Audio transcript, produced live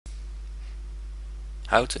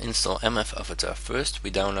How to install MF Avatar. First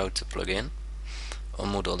we download the plugin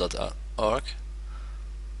on moodle.org.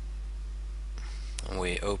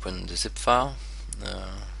 We open the zip file.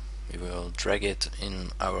 We will drag it in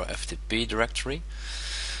our FTP directory.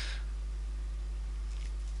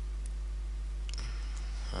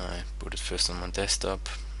 I put it first on my desktop,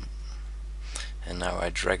 and now I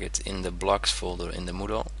drag it in the blocks folder in the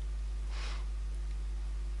Moodle.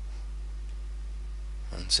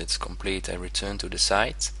 Once it's complete, I return to the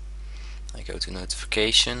site. I go to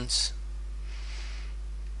notifications.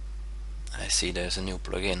 I see there's a new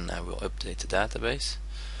plugin. I will update the database.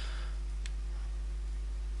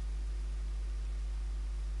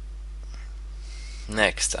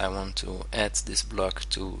 Next, I want to add this block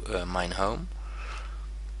to mine home.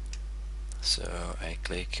 So I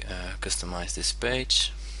click customize this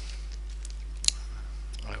page.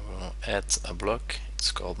 I will add a block.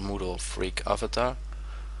 It's called MoodleFreak Avatar.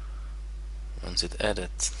 Once it's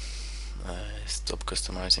added, I stop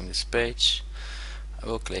customizing this page. I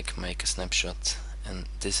will click make a snapshot, and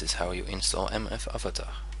this is how you install MF Avatar.